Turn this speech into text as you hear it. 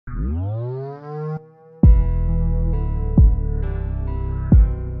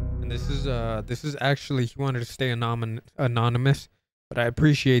This is actually, he wanted to stay anonymous, but I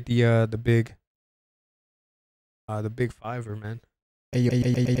appreciate the big fiver, man.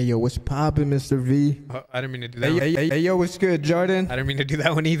 Hey, yo, what's poppin', Mr. V? I didn't mean to do that. Hey, yo, what's good, Jordan? I didn't mean to do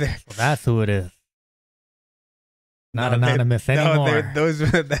that one either. Well, that's who it is. Not No, anonymous anymore.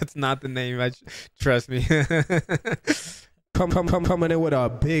 That's not the name. Trust me. Coming in with a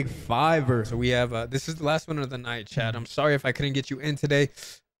big fiver. So we have this is the last one of the night, chat. I'm sorry if I couldn't get you in today.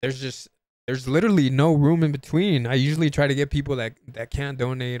 There's literally no room in between. I usually try to get people that can't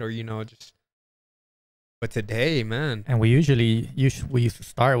donate, or just. But today, man. And we usually we used to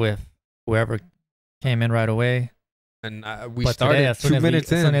start with whoever came in right away. And we started today, 2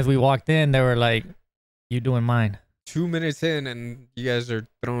 minutes in. As soon as we walked in, they were like, "You doing mine?" 2 minutes in, and you guys are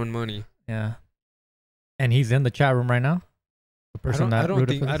throwing money. Yeah. And he's in the chat room right now. The person I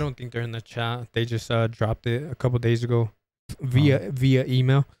don't think they're in the chat. They just dropped it a couple days ago via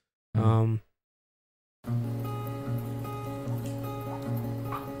email.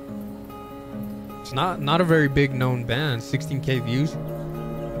 It's not a very big known band. 16K views.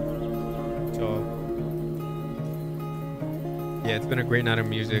 So yeah, it's been a great night of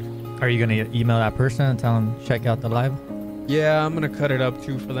music. Are you gonna email that person and tell them check out the live? Yeah, I'm gonna cut it up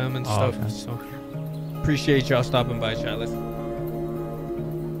too for them and stuff. Okay. So appreciate y'all stopping by, chat.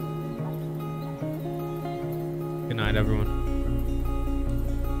 Good night, everyone.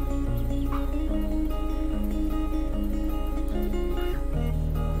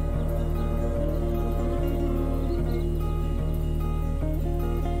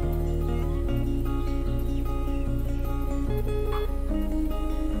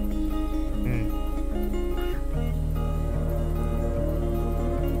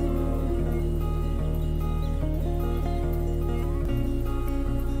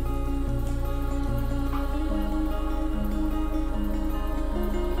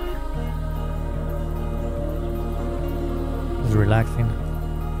 Relaxing.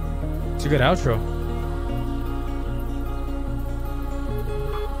 It's a good outro.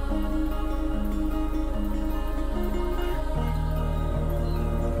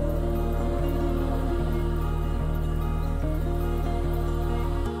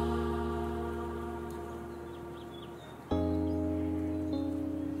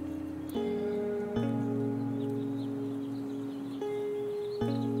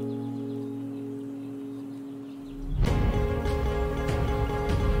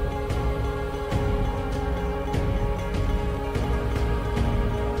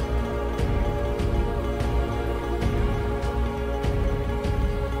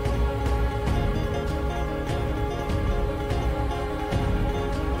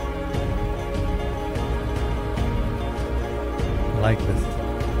 Like this.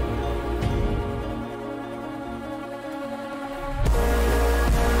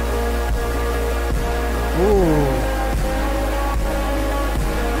 Ooh.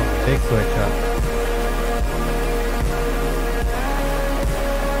 Big switch up.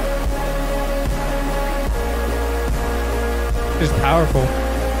 It's powerful.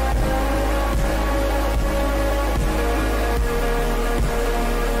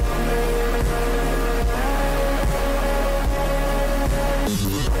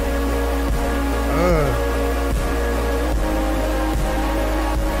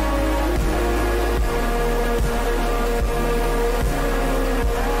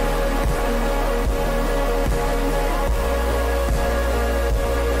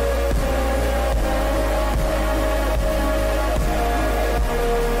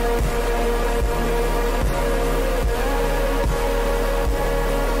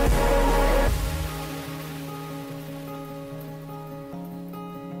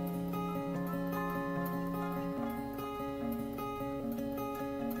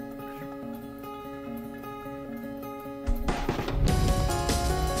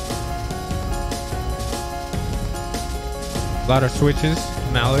 A lot of switches,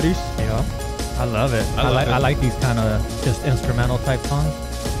 melodies. Yeah, I love it. I like these kind of just instrumental type songs.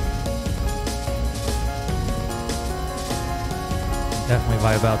 Definitely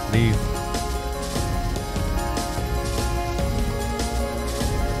vibe out to these.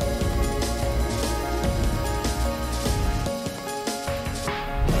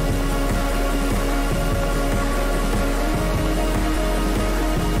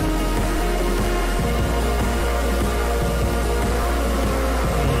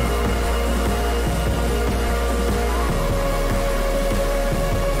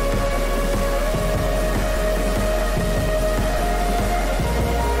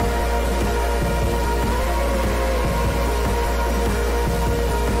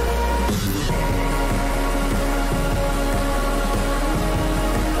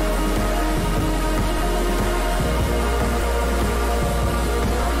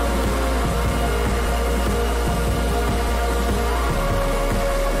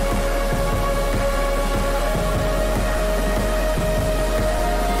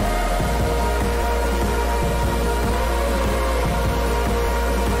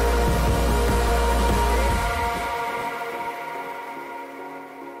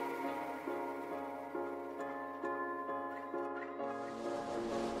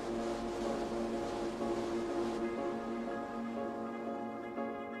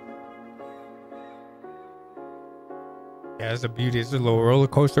 Yeah, it's a beauty. It's a little roller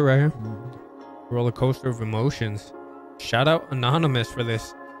coaster right here. Roller coaster of emotions. Shout out Anonymous for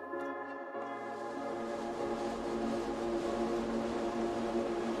this.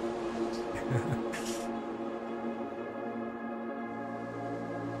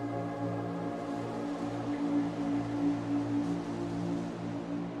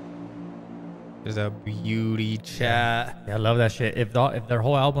 There's a beauty chat. Yeah, I love that shit. If their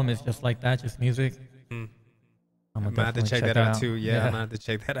whole album is just like that, just music, Mm. I'm I'm gonna have to check that out too. Yeah, I'm gonna have to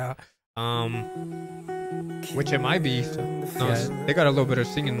check that out. Which it might be. So, no, Yeah. they got a little bit of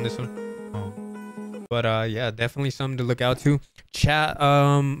singing in this one. Oh. But yeah, definitely something to look out to. Chat.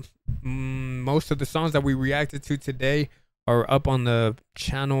 Most of the songs that we reacted to today are up on the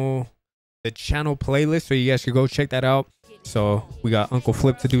channel playlist, so you guys should go check that out. So we got Uncle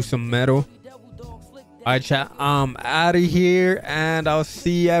Flip to do some metal. All right, chat. I'm out of here, and I'll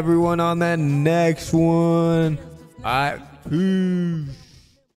see everyone on that next one. All right, peace.